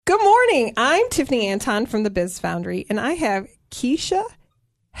Good morning. I'm Tiffany Anton from the Biz Foundry, and I have Kisha,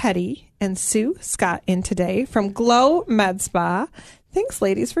 Heady, and Sue Scott in today from Glow Med Spa. Thanks,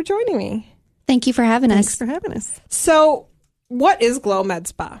 ladies, for joining me. Thank you for having us. Thanks for having us. So, what is Glow Med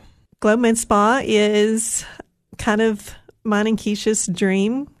Spa? Glow Med Spa is kind of mine and Kisha's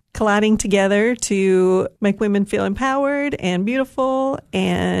dream, colliding together to make women feel empowered and beautiful.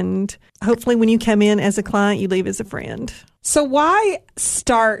 And hopefully when you come in as a client, you leave as a friend. So why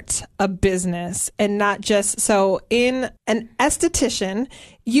start a business and not just, so in an esthetician,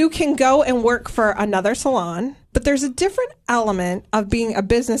 you can go and work for another salon, but there's a different element of being a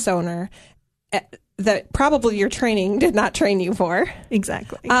business owner that probably your training did not train you for.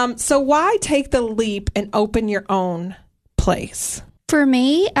 Exactly. So why take the leap and open your own place? For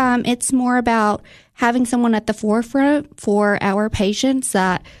me, it's more about having someone at the forefront for our patients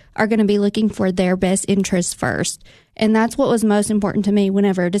that are going to be looking for their best interests first. And that's what was most important to me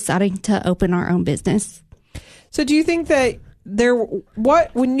whenever deciding to open our own business. So do you think that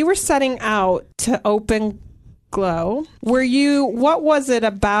when you were setting out to open Glow, what was it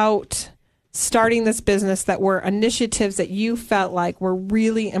about starting this business that were initiatives that you felt like were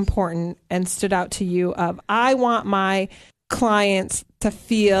really important and stood out to you of, I want my clients to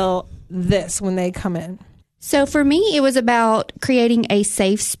feel this when they come in? So for me, it was about creating a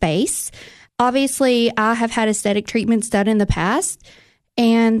safe space. Obviously, I have had aesthetic treatments done in the past,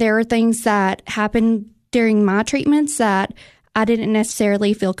 and there are things that happened during my treatments that I didn't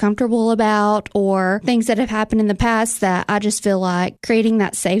necessarily feel comfortable about, or things that have happened in the past that I just feel like creating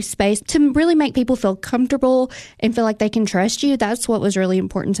that safe space to really make people feel comfortable and feel like they can trust you. That's what was really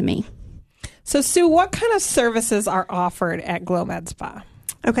important to me. So, Sue, what kind of services are offered at Glow Med Spa?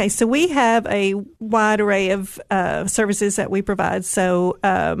 Okay, so we have a wide array of services that we provide. So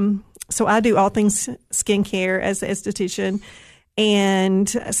I do all things skincare as an esthetician, and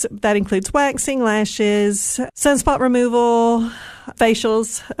that includes waxing, lashes, sunspot removal,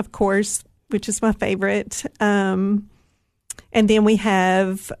 facials, of course, which is my favorite. And then we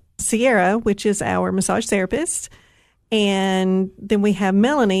have Sierra, which is our massage therapist. And then we have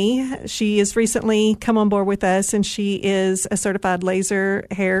Melanie. She has recently come on board with us, and she is a certified laser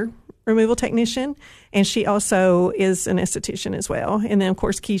hair removal technician. And she also is an esthetician as well. And then, of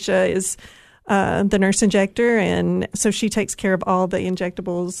course, Kisha is the nurse injector. And so she takes care of all the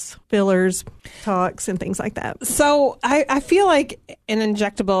injectables, fillers, tox, and things like that. So I feel like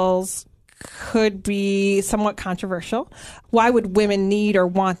injectables could be somewhat controversial. Why would women need or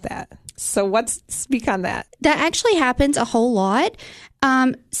want that? So speak on that. That actually happens a whole lot.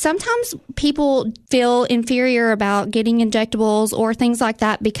 Sometimes people feel inferior about getting injectables or things like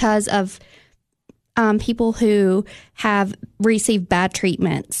that because of people who have received bad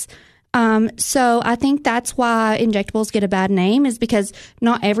treatments. So I think that's why injectables get a bad name, is because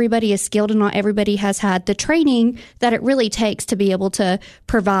not everybody is skilled and not everybody has had the training that it really takes to be able to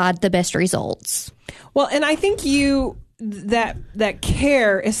provide the best results. Well, and I think that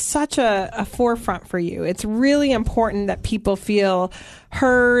care is such a forefront for you. It's really important that people feel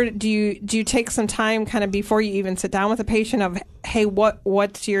heard. Do you take some time kind of before you even sit down with a patient of, hey,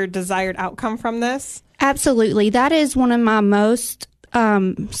 what's your desired outcome from this? Absolutely. That is one of my most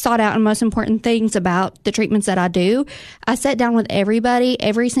sought out and most important things about the treatments that I do. I sit down with everybody,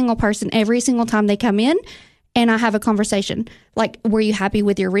 every single person, every single time they come in, and I have a conversation. Like, were you happy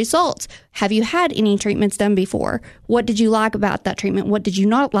with your results? Have you had any treatments done before? What did you like about that treatment? What did you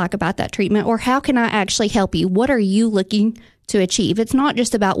not like about that treatment? Or how can I actually help you? What are you looking to achieve? It's not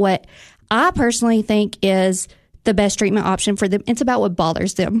just about what I personally think is the best treatment option for them. It's about what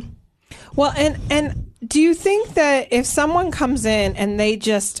bothers them. Well, and do you think that if someone comes in and they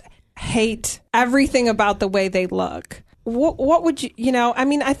just hate everything about the way they look, what would you know? I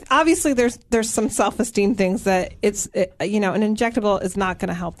mean, obviously there's some self-esteem things that an injectable is not going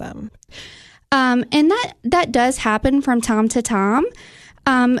to help them. And that does happen from time to time.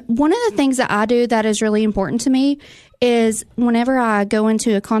 One of the things that I do that is really important to me is whenever I go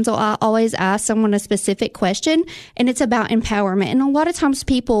into a consult, I always ask someone a specific question, and it's about empowerment. And a lot of times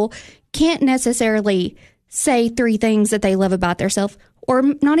people can't necessarily say 3 things that they love about themselves, or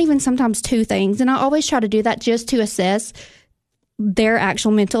not even sometimes 2 things. And I always try to do that just to assess their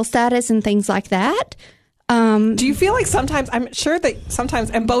actual mental status and things like that. Do you feel like sometimes, I'm sure that sometimes,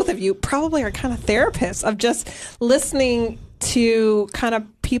 and both of you probably are kind of therapists of just listening to kind of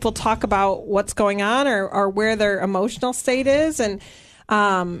people talk about what's going on or where their emotional state is? And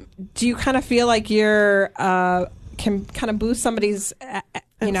do you kind of feel like you're can kind of boost somebody's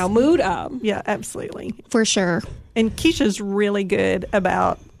mood up? Yeah, absolutely. For sure. And Kisha's really good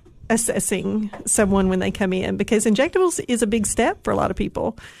about assessing someone when they come in, because injectables is a big step for a lot of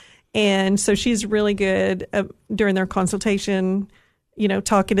people. And so she's really good during their consultation,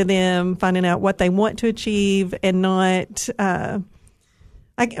 talking to them, finding out what they want to achieve, and not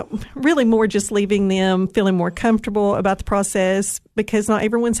really more just leaving them feeling more comfortable about the process, because not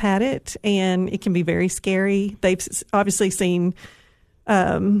everyone's had it and it can be very scary. They've obviously seen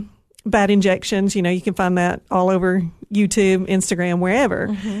bad injections. You can find that all over YouTube, Instagram, wherever.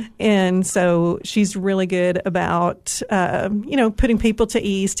 Mm-hmm. And so she's really good about, putting people to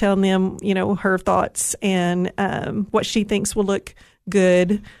ease, telling them, her thoughts and what she thinks will look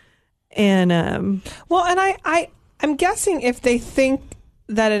good. And and I'm guessing if they think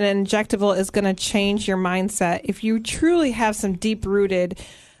that an injectable is going to change your mindset, if you truly have some deep-rooted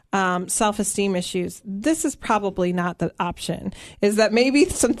self-esteem issues, this is probably not the option. Is that maybe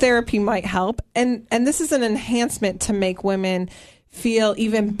some therapy might help, and this is an enhancement to make women feel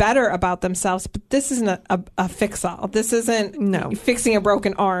even better about themselves. But this isn't a fix-all. This isn't fixing a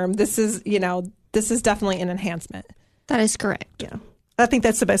broken arm. This is definitely an enhancement. That is correct. Yeah, I think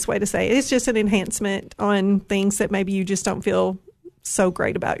that's the best way to say it. It's just an enhancement on things that maybe you just don't feel so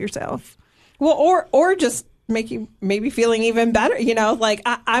great about yourself. Well, or just make you maybe feeling even better. Like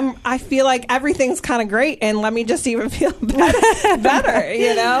I feel like everything's kind of great, and let me just even feel better.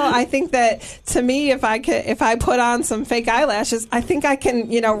 I think that, to me, if I put on some fake eyelashes, I think I can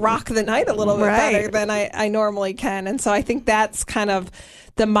rock the night a little bit better than I normally can. And so I think that's kind of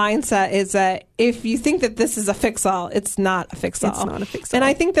the mindset, is that if you think that this is a fix-all, it's not a fix-all. It's not a fix-all. And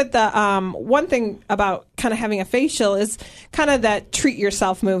I think that the one thing about kind of having a facial is kind of that treat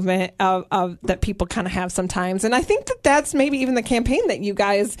yourself movement of that people kind of have sometimes. And I think that that's maybe even the campaign that you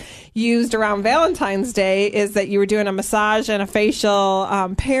guys used around Valentine's Day, is that you were doing a massage and a facial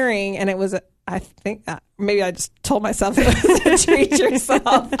pairing, and it was I think maybe I just told myself it was a treat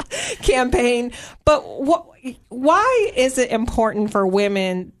yourself campaign. But why is it important for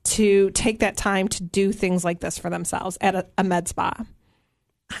women to take that time to do things like this for themselves at a med spa?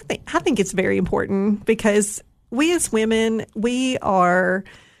 I think it's very important, because we as women, we are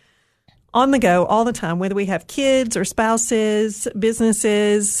on the go all the time, whether we have kids or spouses,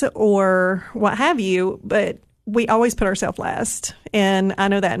 businesses, or what have you. But we always put ourselves last, and I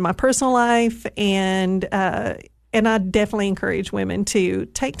know that in my personal life, and I definitely encourage women to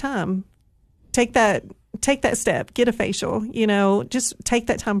take time, take that step, get a facial. Just take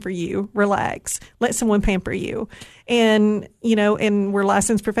that time for you, relax, let someone pamper you, and and we're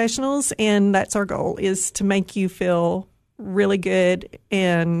licensed professionals, and that's our goal, is to make you feel really good,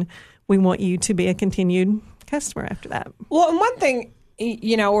 and we want you to be a continued customer after that. Well, and one thing,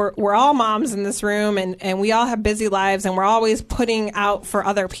 we're all moms in this room, and we all have busy lives, and we're always putting out for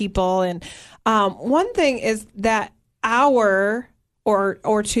other people. And one thing is that hour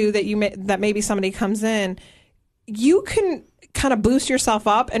or two that maybe somebody comes in, you can kind of boost yourself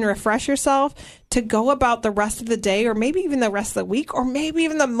up and refresh yourself to go about the rest of the day, or maybe even the rest of the week, or maybe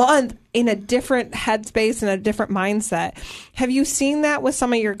even the month, in a different headspace and a different mindset. Have you seen that with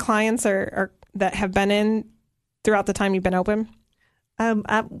some of your clients or that have been in throughout the time you've been open?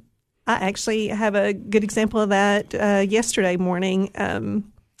 I actually have a good example of that yesterday morning.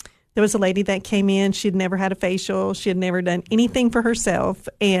 There was a lady that came in. She had never had a facial. She had never done anything for herself.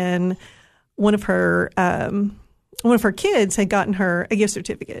 And one of her kids had gotten her a gift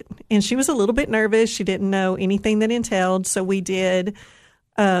certificate. And she was a little bit nervous. She didn't know anything that entailed. So we did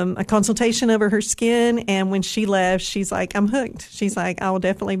a consultation over her skin. And when she left, she's like, I'm hooked. She's like, I will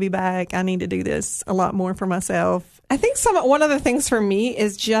definitely be back. I need to do this a lot more for myself. I think one of the things for me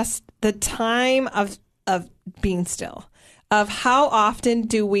is just the time of being still, of how often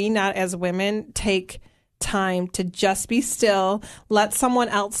do we not as women take time to just be still, let someone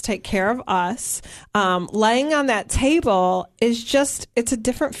else take care of us. Laying on that table is it's a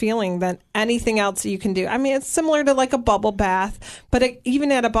different feeling than anything else you can do. I mean, it's similar to like a bubble bath, but even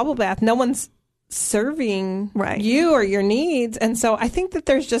at a bubble bath, no one's serving you or your needs. And so I think that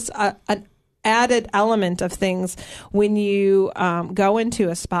there's just an added element of things when you go into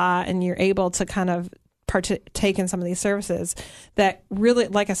a spa and you're able to kind of partake in some of these services that really,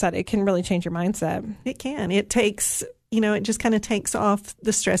 like I said, it can really change your mindset. It can. It takes, it just kind of takes off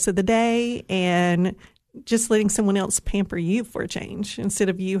the stress of the day, and just letting someone else pamper you for a change instead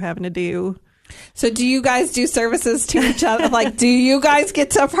of you having to do. So do you guys do services to each other? Like, do you guys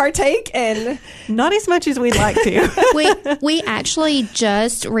get to partake? And not as much as we'd like to. We actually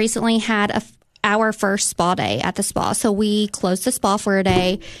just recently had our first spa day at the spa. So we closed the spa for a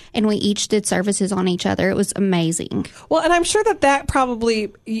day and we each did services on each other. It was amazing. Well, and I'm sure that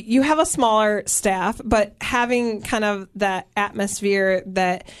probably, you have a smaller staff, but having kind of that atmosphere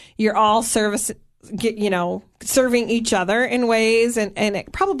that you're all serving each other in ways, and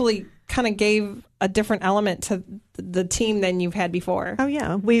it probably kind of gave a different element to the team than you've had before. Oh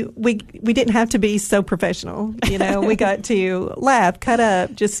yeah, we didn't have to be so professional. We got to laugh, cut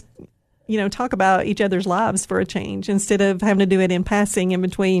up, just talk about each other's lives for a change instead of having to do it in passing in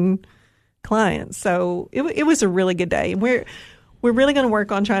between clients. So it was a really good day. We're really going to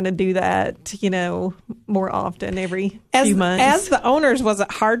work on trying to do that, more often every few months. As the owners, was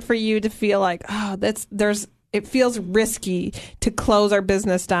it hard for you to feel like, it feels risky to close our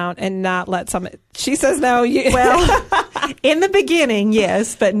business down and not let some? She says no. Well, in the beginning,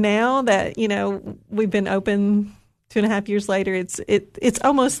 yes, but now that we've been open 2.5 years later, it's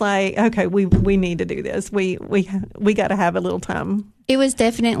almost like, okay, we need to do this. We got to have a little time. It was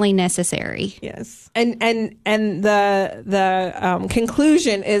definitely necessary. Yes, and the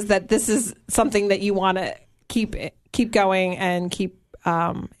conclusion is that this is something that you want to keep going and keep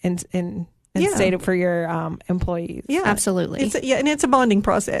and state it for your employees. Yeah, absolutely. And it's a bonding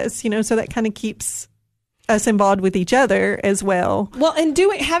process, so that kind of keeps us involved with each other as well. Well, and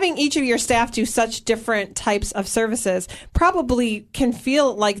having each of your staff do such different types of services probably can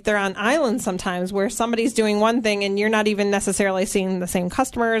feel like they're on islands sometimes, where somebody's doing one thing and you're not even necessarily seeing the same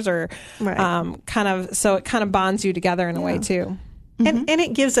customers, or right. So it kind of bonds you together in a way too. And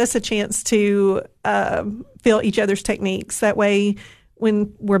it gives us a chance to feel each other's techniques. That way,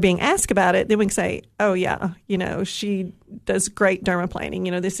 when we're being asked about it, then we can say, oh, yeah, she does great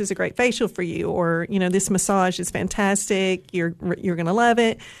dermaplaning. This is a great facial for you. Or, this massage is fantastic. You're going to love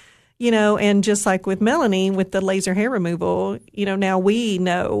it. And just like with Melanie, with the laser hair removal, now we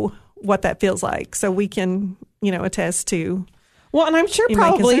know what that feels like. So we can, attest to. Well, and I'm sure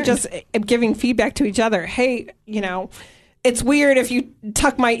probably just giving feedback to each other. Hey, it's weird if you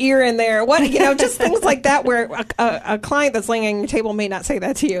tuck my ear in there. What, just things like that, where a client that's laying on your table may not say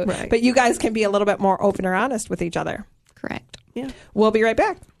that to you. Right. But you guys can be a little bit more open or honest with each other. Correct. Yeah. We'll be right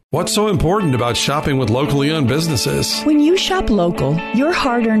back. What's so important about shopping with locally owned businesses? When you shop local, your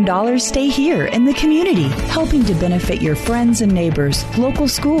hard-earned dollars stay here in the community, helping to benefit your friends and neighbors, local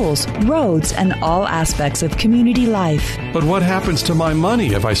schools, roads, and all aspects of community life. But what happens to my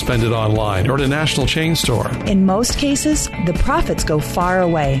money if I spend it online or at a national chain store? In most cases, the profits go far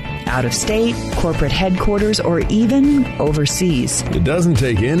away, out of state, corporate headquarters, or even overseas. It doesn't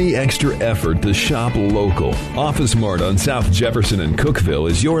take any extra effort to shop local. Office Mart on South Jefferson and Cookeville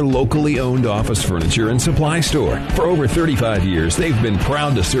is your locally owned office furniture and supply store. For over 35 years, they've been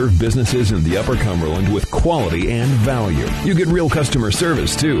proud to serve businesses in the Upper Cumberland with quality and value. You get real customer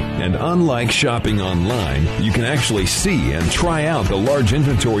service, too. And unlike shopping online, you can actually see and try out the large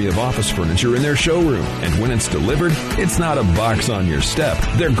inventory of office furniture in their showroom. And when it's delivered, it's not a box on your step.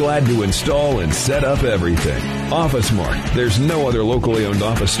 They're glad to install and set up everything. Office Mart. There's no other locally owned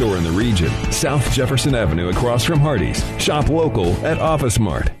office store in the region. South Jefferson Avenue across from Hardee's. Shop local at Office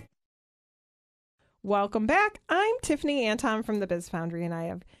Mart. Welcome back. I'm Tiffany Anton from the Biz Foundry, and I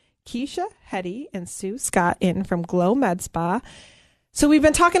have Kisha, Heady, and Sue Scott in from Glow Med Spa. So we've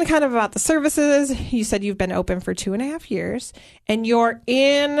been talking kind of about the services. You said you've been open for 2.5 years, and you're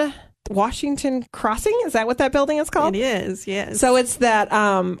in Washington Crossing. Is that what that building is called? It is, yes. So it's that,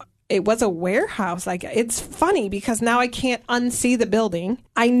 it was a warehouse. Like, it's funny because now I can't unsee the building.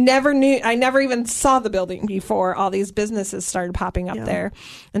 I never even saw the building before all these businesses started popping up there.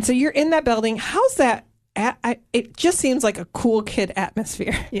 And so you're in that building. How's that? It just seems like a cool kid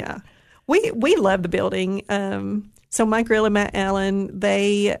atmosphere. Yeah. We love the building. So Mike Grill and Matt Allen,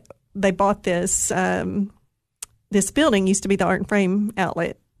 they bought this building. Used to be the Art and Frame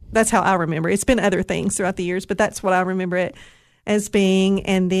outlet. That's how I remember it. It's been other things throughout the years, but that's what I remember it as being.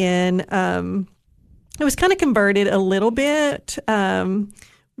 And then it was kind of converted a little bit.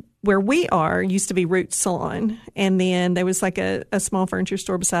 Where we are used to be Roots Salon, and then there was like a small furniture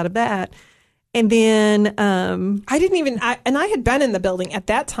store beside of that. And then I had been in the building at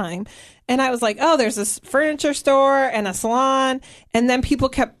that time, and I was like, oh, there's this furniture store and a salon, and then people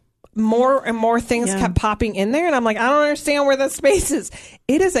kept more and more things kept popping in there, and I'm like, I don't understand where the space is.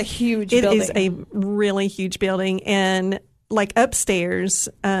 It is a huge building. It is a really huge building, and like upstairs,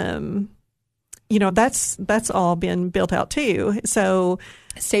 that's all been built out too. So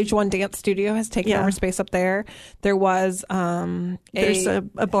Stage One Dance Studio has taken over space up there. There was there's a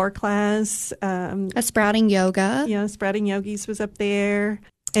bar class, a Sprouting Yoga. Yeah, Sprouting Yogis was up there.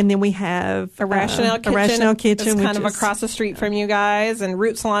 And then we have a Rationale Kitchen. A Rationale Kitchen, is kind of across the street from you guys, and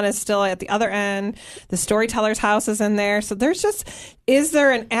Root Salon is still at the other end. The Storyteller's House is in there. So is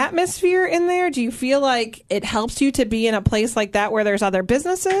there an atmosphere in there? Do you feel like it helps you to be in a place like that where there's other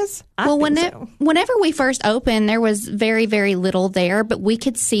businesses? Whenever we first opened, there was very, very little there, but we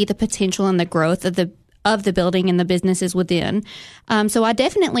could see the potential and the growth of the building and the businesses within. So I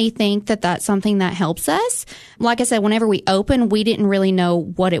definitely think that that's something that helps us. Like I said, whenever we opened, we didn't really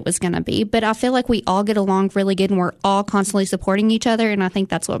know what it was going to be, but I feel like we all get along really good and we're all constantly supporting each other. And I think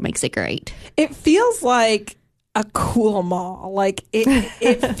that's what makes it great. It feels like a cool mall. Like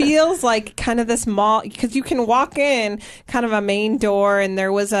it feels like kind of this mall, because you can walk in kind of a main door, and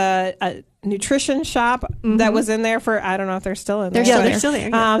there was a nutrition shop that was in there for, I don't know if they're still in there. They're still there.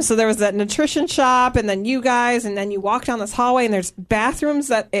 Yeah. So there was that nutrition shop, and then you guys, and then you walk down this hallway, and there's bathrooms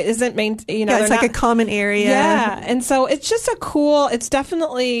that it isn't maintained. It's like a common area. Yeah, and so it's just it's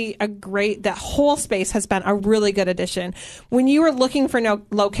definitely that whole space has been a really good addition. When you were looking for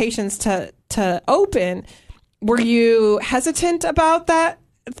locations to open, were you hesitant about that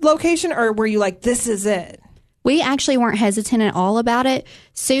location, or were you like, this is it? We actually weren't hesitant at all about it.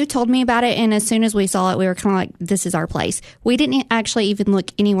 Sue told me about it, and as soon as we saw it, we were kind of like, this is our place. We didn't actually even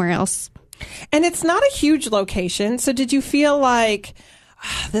look anywhere else. And it's not a huge location, so did you feel like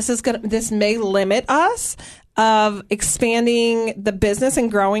this may limit us of expanding the business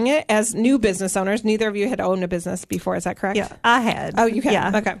and growing it as new business owners? Neither of you had owned a business before, is that correct? Yeah, I had. Oh, you had?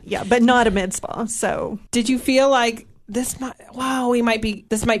 Yeah. Okay. Yeah, but not a med spa, so. Did you feel like this might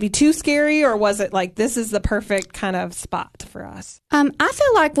be too scary, or was it like, this is the perfect kind of spot for us? I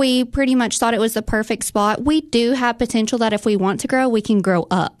feel like we pretty much thought it was the perfect spot. We do have potential that if we want to grow, we can grow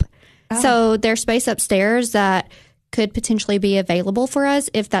up. Oh. So there's space upstairs that could potentially be available for us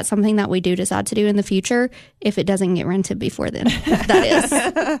if that's something that we do decide to do in the future, if it doesn't get rented before then.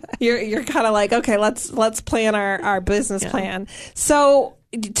 That is. You're kind of like, okay, let's plan our business plan. So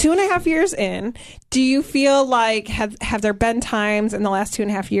 2.5 years in, do you feel like have there been times in the last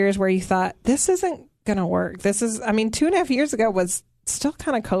 2.5 years where you thought, this isn't going to work? 2.5 years ago was still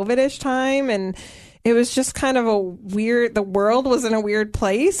kind of COVID-ish time, and it was just kind of the world was in a weird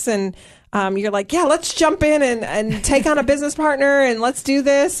place, and you're like, yeah, let's jump in and take on a business partner, and let's do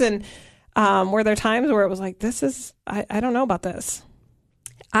this. And were there times where it was like, I don't know about this?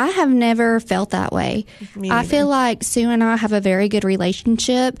 I have never felt that way. I feel like Sue and I have a very good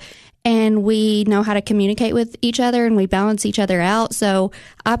relationship, and we know how to communicate with each other, and we balance each other out. So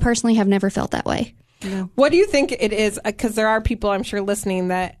I personally have never felt that way. No. What do you think it is? Because there are people, I'm sure, listening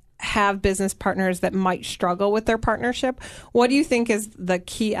that have business partners that might struggle with their partnership. What do you think is the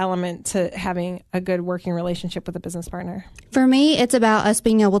key element to having a good working relationship with a business partner? For me, it's about us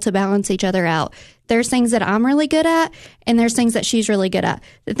being able to balance each other out. There's things that I'm really good at, and there's things that she's really good at.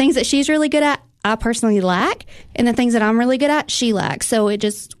 The things that she's really good at, I personally lack, and the things that I'm really good at, she lacks. So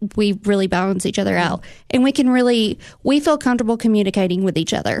we really balance each other out, and we feel comfortable communicating with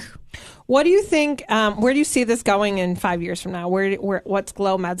each other. What do you think, where do you see this going in 5 years from now? What's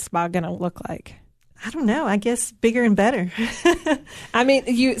Glow Med Spa going to look like? I don't know. I guess bigger and better. I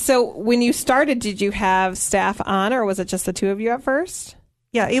mean, so when you started, did you have staff on, or was it just the two of you at first?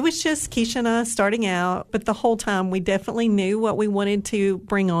 Yeah, it was just Kisha and I starting out, but the whole time we definitely knew what we wanted to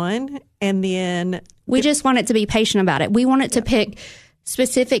bring on, and then we just wanted to be patient about it. We wanted to pick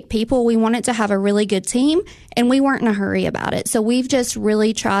specific people. We wanted to have a really good team, and we weren't in a hurry about it. So we've just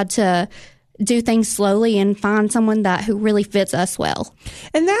really tried to do things slowly and find someone who really fits us well.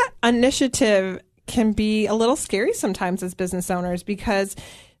 And that initiative can be a little scary sometimes as business owners, because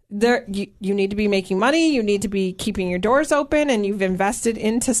you need to be making money, you need to be keeping your doors open, and you've invested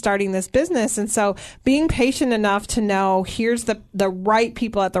into starting this business. And so being patient enough to know here's the right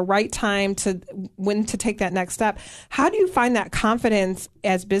people at the right time to when to take that next step. How do you find that confidence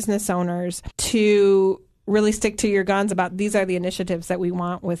as business owners to really stick to your guns about these are the initiatives that we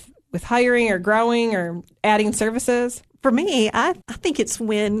want with hiring or growing or adding services? For me, I think it's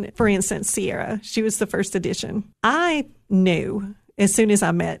when, for instance, Sierra, she was the first addition. I knew as soon as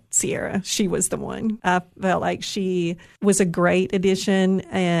I met Sierra, she was the one. I felt like she was a great addition,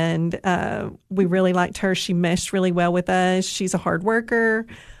 and we really liked her. She meshed really well with us. She's a hard worker,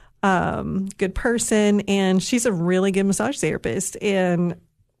 good person, and she's a really good massage therapist. And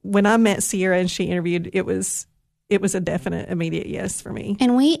when I met Sierra and she interviewed, it was a definite, immediate yes for me.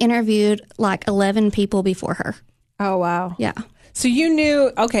 And we interviewed like 11 people before her. Oh, wow. Yeah. So you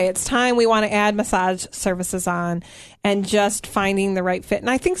knew, okay, it's time we want to add massage services on, and just finding the right fit. And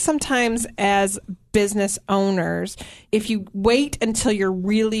I think sometimes as business owners, if you wait until you're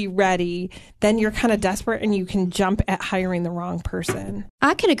really ready, then you're kind of desperate and you can jump at hiring the wrong person.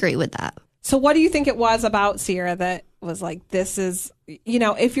 I could agree with that. So what do you think it was about Sierra that was like, this is,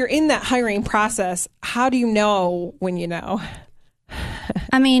 if you're in that hiring process, how do you know when you know?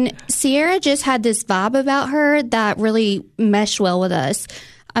 I mean, Sierra just had this vibe about her that really meshed well with us.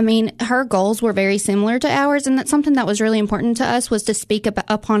 I mean, her goals were very similar to ours, and that's something that was really important to us, was to speak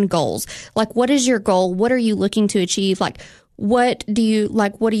upon goals. Like, what is your goal? What are you looking to achieve? Like, what do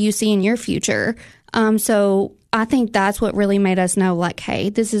you see in your future? So I think that's what really made us know, like, hey,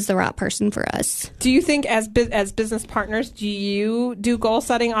 this is the right person for us. Do you think as business partners, do you do goal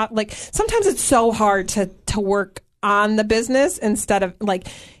setting? Like, sometimes it's so hard to work on the business instead of, like,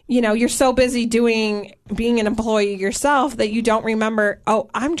 you're so busy being an employee yourself that you don't remember, oh,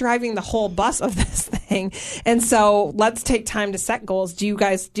 I'm driving the whole bus of this thing. And so let's take time to set goals. Do you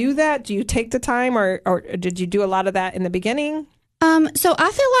guys do that? Do you take the time, or did you do a lot of that in the beginning? So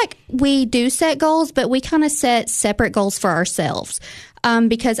I feel like we do set goals, but we kind of set separate goals for ourselves,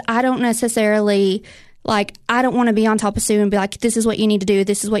 because I don't necessarily, like, I don't want to be on top of Sue and be like, this is what you need to do,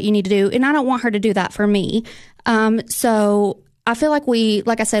 this is what you need to do. And I don't want her to do that for me. So I feel like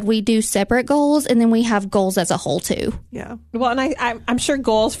like I said, we do separate goals, and then we have goals as a whole too. Yeah. Well, and I'm sure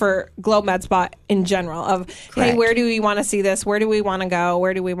goals for Globe Med Spa in general of, Correct. Hey, where do we want to see this? Where do we want to go?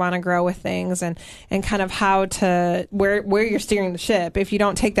 Where do we want to grow with things? And kind of how to, where you're steering the ship. If you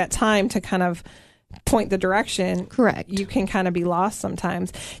don't take that time to kind of point the direction, correct, you can kind of be lost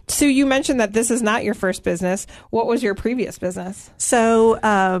sometimes. So you mentioned that this is not your first business. What was your previous business? So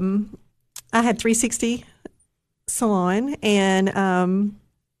I had 360 Salon, and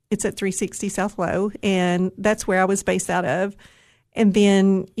it's at 360 South Low, and that's where I was based out of. And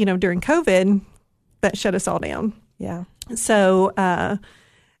then, during COVID, that shut us all down. Yeah. So, and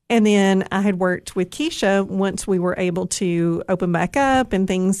then I had worked with Kisha once we were able to open back up and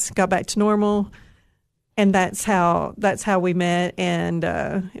things got back to normal. And that's how we met,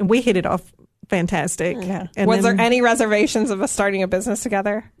 and we hit it off fantastic. Yeah. And was there any reservations of us starting a business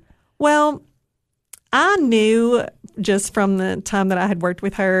together? Well, I knew just from the time that I had worked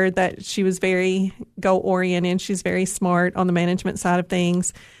with her that she was very goal-oriented. She's very smart on the management side of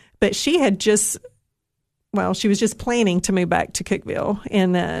things. But she was just planning to move back to Cookeville.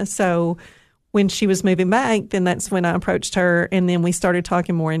 And so when she was moving back, then that's when I approached her. And then we started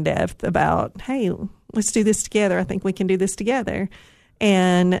talking more in depth about, hey, let's do this together. I think we can do this together.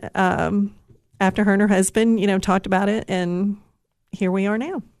 And after her and her husband, talked about it, and here we are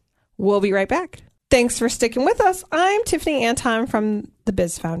now. We'll be right back. Thanks for sticking with us. I'm Tiffany Anton from the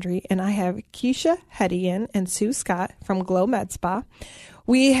Biz Foundry, and I have Kisha, Heady and Sue Scott from Glow Med Spa.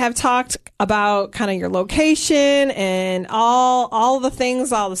 We have talked about kind of your location and all the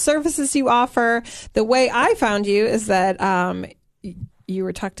things, all the services you offer. The way I found you is that you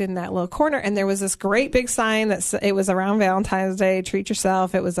were tucked in that little corner, and there was this great big sign that it was around Valentine's Day, treat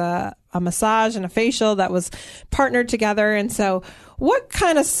yourself. It was a massage and a facial that was partnered together. And so what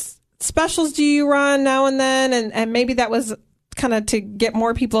kind of specials do you run now and then? And maybe that was kind of to get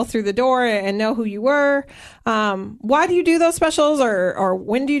more people through the door and know who you were. Why do you do those specials, or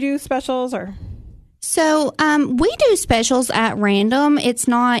when do you do specials? Or So we do specials at random. It's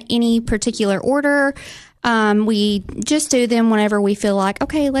not any particular order. We just do them whenever we feel like,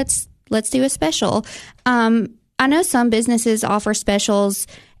 okay, let's do a special. I know some businesses offer specials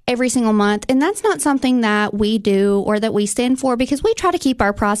every single month, and that's not something that we do or that we stand for, because we try to keep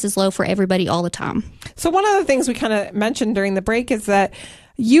our prices low for everybody all the time. So one of the things we kind of mentioned during the break is that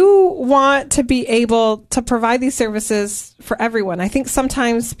you want to be able to provide these services for everyone. I think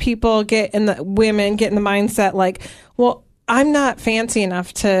sometimes women get in the mindset like, well, I'm not fancy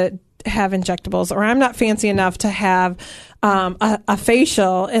enough to have injectables, or I'm not fancy enough to have a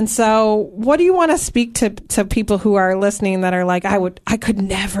facial. And so what do you want to speak to people who are listening that are like, I could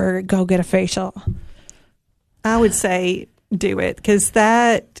never go get a facial? I would say do it, because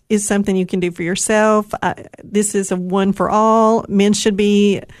that is something you can do for yourself. This is a one for all. Men should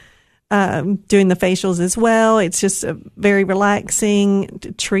be doing the facials as well. It's just a very relaxing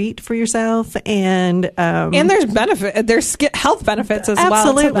treat for yourself, and there's benefit. There's health benefits as well.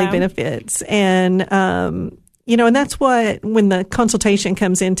 Absolutely benefits, and and that's what, when the consultation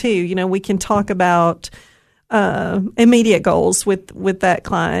comes in too. We can talk about immediate goals with that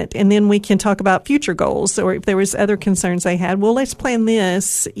client, and then we can talk about future goals, or if there was other concerns they had. Well, let's plan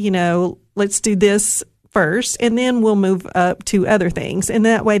this. Let's do this first, and then we'll move up to other things. And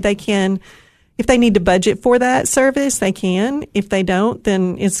that way they can, if they need to budget for that service, they can. If they don't,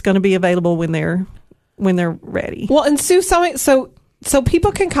 then it's going to be available when they're ready. Well, and Sue, so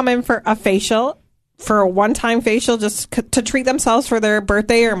people can come in for a facial, for a one-time facial, just to treat themselves for their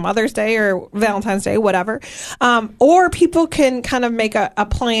birthday or Mother's Day or Valentine's Day, whatever. Or people can kind of make a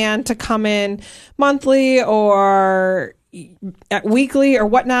plan to come in monthly or weekly or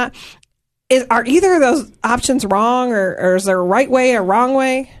whatnot. Are either of those options wrong, or is there a right way or wrong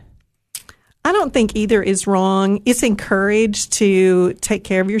way? I don't think either is wrong. It's encouraged to take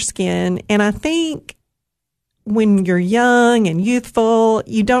care of your skin. And I think when you're young and youthful,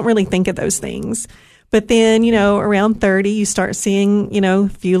 you don't really think of those things. But then, around 30, you start seeing, a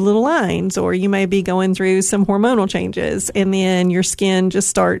few little lines, or you may be going through some hormonal changes, and then your skin just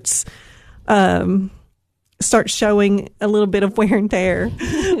starts showing a little bit of wear and tear,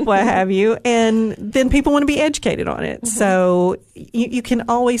 what have you. And then people want to be educated on it. Mm-hmm. So you can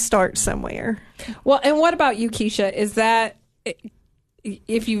always start somewhere. Well, and what about you, Kisha? Is that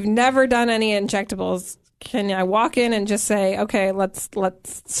if you've never done any injectables, can I walk in and just say, okay, let's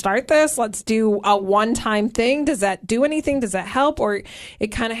start this. Let's do a one-time thing. Does that do anything? Does that help? Or it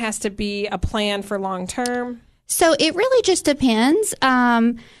kind of has to be a plan for long term? So it really just depends.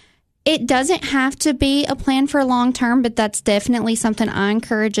 It doesn't have to be a plan for long term, but that's definitely something I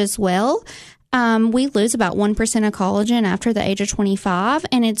encourage as well. We lose about 1% of collagen after the age of 25,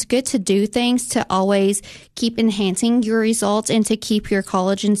 and it's good to do things to always keep enhancing your results and to keep your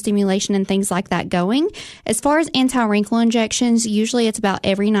collagen stimulation and things like that going. As far as anti-wrinkle injections, usually it's about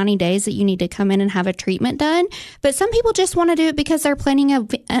every 90 days that you need to come in and have a treatment done. But some people just want to do it because they're planning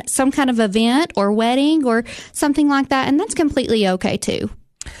some kind of event or wedding or something like that, and that's completely okay too.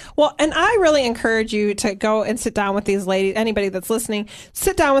 Well, and I really encourage you to go and sit down with these ladies, anybody that's listening,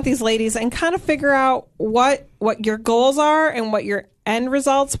 sit down with these ladies and kind of figure out what your goals are and what your end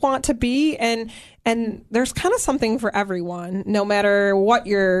results want to be. And there's kind of something for everyone, no matter what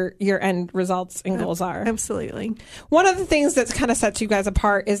your end results and goals are. Absolutely. One of the things that kind of sets you guys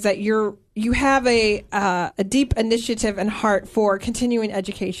apart is that you have a deep initiative and heart for continuing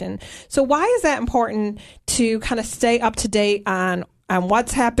education. So why is that important to kind of stay up to date on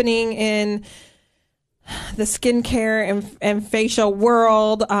what's happening in the skincare and facial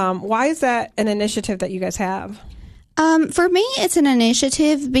world? Why is that an initiative that you guys have? For me, it's an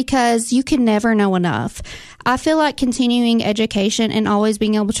initiative because you can never know enough. I feel like continuing education and always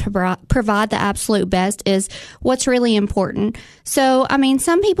being able to provide the absolute best is what's really important. So,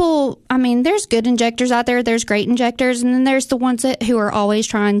 some people, there's good injectors out there, there's great injectors, and then there's the ones who are always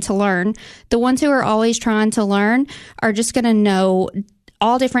trying to learn. The ones who are always trying to learn are just going to know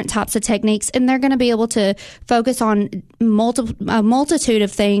all different types of techniques, and they're going to be able to focus on a multitude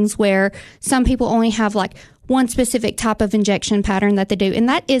of things where some people only have like one specific type of injection pattern that they do. And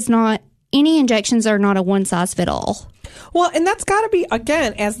that is not, any injections are not a one size fit all. Well, and that's got to be,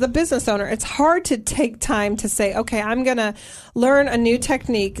 again, as the business owner, it's hard to take time to say, okay, I'm going to learn a new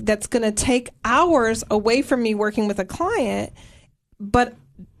technique that's going to take hours away from me working with a client, but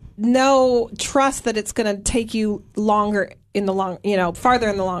trust that it's going to take you longer in the farther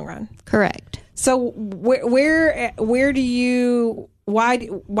in the long run. Correct. So where do you, why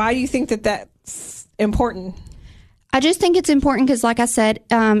do you think that that's important? I just think it's important because, like I said,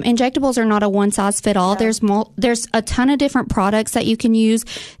 injectables are not a one-size-fit-all. Yeah. There's a ton of different products that you can use.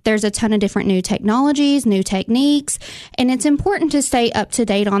 There's a ton of different new technologies, new techniques, and it's important to stay up to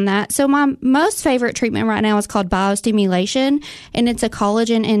date on that. So my most favorite treatment right now is called biostimulation, and it's a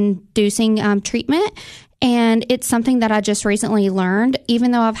collagen-inducing treatment. And it's something that I just recently learned.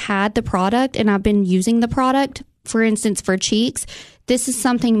 Even though I've had the product and I've been using the product, for instance, for cheeks, this is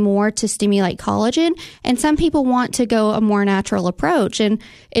something more to stimulate collagen. And some people want to go a more natural approach. And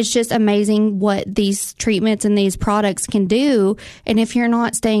it's just amazing what these treatments and these products can do. And if you're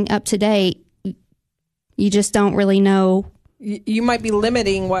not staying up to date, you just don't really know. You might be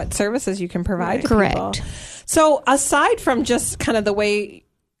limiting what services you can provide to Correct. people. So aside from just kind of the way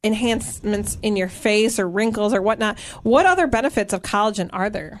enhancements in your face or wrinkles or whatnot, what other benefits of collagen are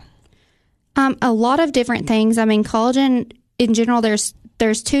there? A lot of different things. Collagen in general, there's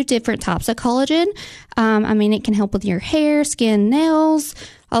two different types of collagen. It can help with your hair, skin, nails,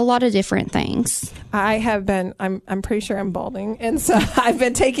 a lot of different things. I'm pretty sure I'm balding. And so I've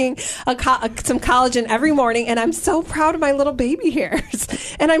been taking some collagen every morning, and I'm so proud of my little baby hairs.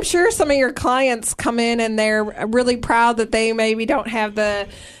 And I'm sure some of your clients come in and they're really proud that they maybe don't have the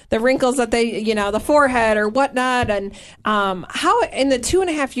wrinkles that they, the forehead or whatnot. And how in the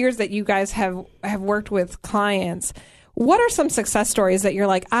 2.5 years that you guys have worked with clients, what are some success stories that you're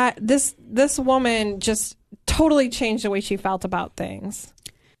like, this woman just totally changed the way she felt about things?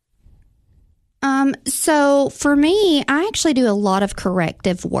 So for me, I actually do a lot of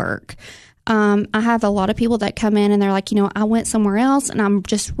corrective work. I have a lot of people that come in and they're like, I went somewhere else and I'm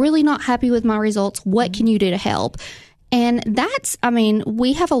just really not happy with my results. What can you do to help? And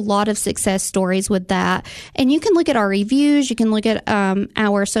we have a lot of success stories with that. And you can look at our reviews. You can look at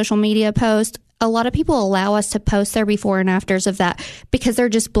our social media posts. A lot of people allow us to post their before and afters of that because they're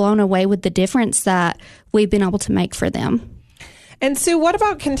just blown away with the difference that we've been able to make for them. And Sue, what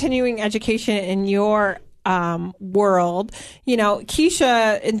about continuing education in your world?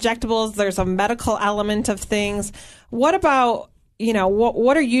 Kisha, injectables, there's a medical element of things. What about,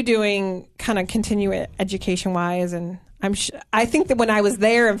 what are you doing kind of continuing education wise? And I think that when I was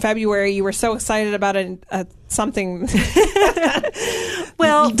there in February, you were so excited about something.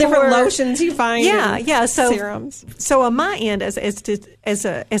 Well, different lotions you find. Yeah. So serums. So on my end, as a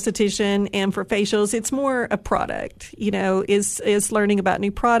esthetician and for facials, it's more a product. Is learning about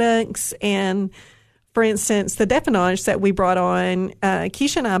new products. And for instance, the Definage that we brought on,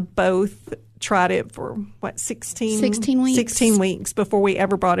 Kisha and I both tried it for 16 weeks. 16 weeks before we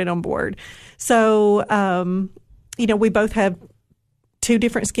ever brought it on board. So we both have 2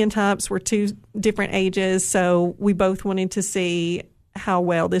 different skin types. We're 2 different ages. So we both wanted to see how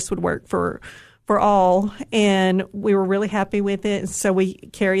well this would work for all. And we were really happy with it. So we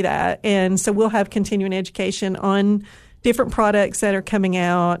carry that. And so we'll have continuing education on different products that are coming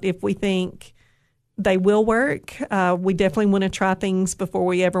out. If we think they will work, we definitely want to try things before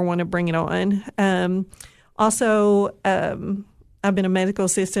we ever want to bring it on. Also, I've been a medical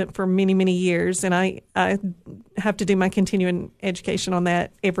assistant for many, many years, and I have to do my continuing education on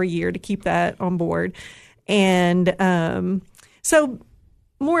that every year to keep that on board. And so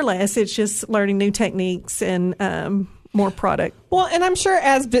more or less, it's just learning new techniques and more product. Well, and I'm sure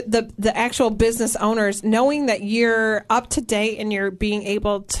as the actual business owners, knowing that you're up to date and you're being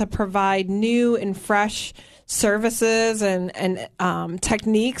able to provide new and fresh services and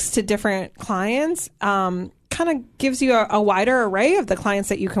techniques to different clients, kind of gives you a wider array of the clients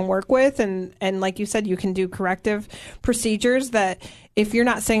that you can work with. And like you said, you can do corrective procedures that if you're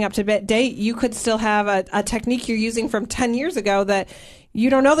not staying up to date, you could still have a technique you're using from 10 years ago that you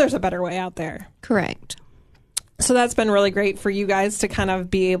don't know there's a better way out there. Correct. So that's been really great for you guys to kind of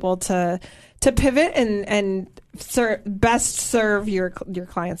be able to pivot and best serve your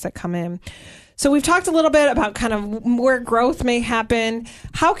clients that come in. So we've talked a little bit about kind of where growth may happen.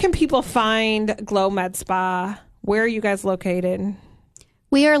 How can people find Glow Med Spa? Where are you guys located?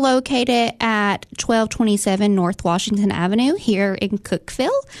 We are located at 1227 North Washington Avenue here in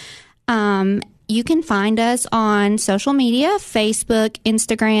Cookeville. You can find us on social media, Facebook,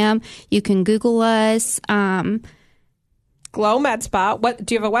 Instagram. You can Google us. Glow Med Spa. What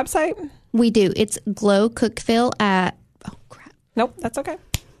do you have a website? We do. It's Glow Cookeville at... Oh, crap. Nope, that's okay.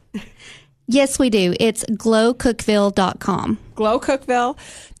 Yes, we do. It's glowcookville.com. Glow Cookville.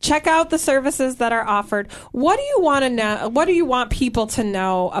 Check out the services that are offered. What do you want to know? What do you want people to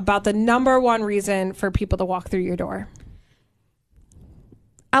know about the number one reason for people to walk through your door?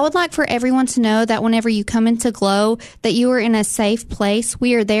 I would like for everyone to know that whenever you come into Glow, that you are in a safe place.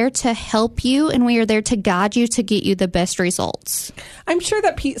 We are there to help you, and we are there to guide you to get you the best results. I'm sure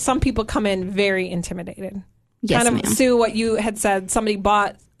that some people come in very intimidated. Yes, kind of, ma'am. Sue, what you had said, somebody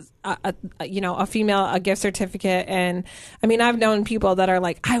bought a female a gift certificate, and I mean, I've known people that are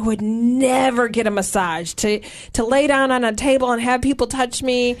like, I would never get a massage to lay down on a table and have people touch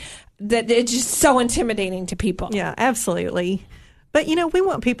me. That it's just so intimidating to people. Yeah, absolutely. But, we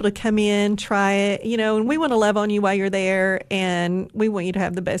want people to come in, try it, and we want to love on you while you're there, and we want you to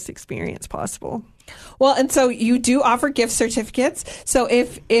have the best experience possible. Well, and so you do offer gift certificates. So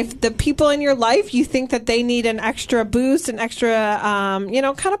if the people in your life, you think that they need an extra boost, an extra,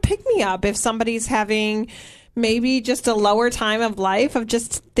 kind of pick me up, if somebody's having maybe just a lower time of life, of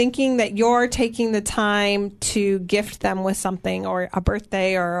just thinking that you're taking the time to gift them with something, or a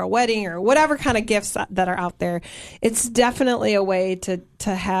birthday or a wedding or whatever kind of gifts that are out there, it's definitely a way to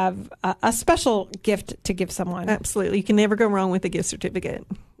have a special gift to give someone. Absolutely. You can never go wrong with a gift certificate.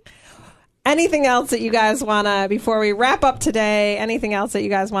 Anything else that you guys want to, before we wrap up today, anything else that you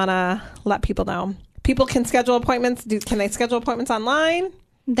guys want to let people know? People can schedule appointments. Can they schedule appointments online?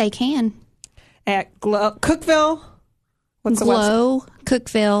 They can. At Cookeville. What's the website?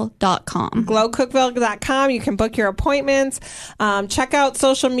 glowcookville.com. glowcookville.com. You can book your appointments. Check out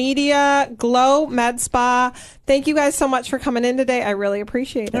social media, Glow Med Spa. Thank you guys so much for coming in today. I really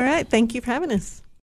appreciate it. All right. Thank you for having us.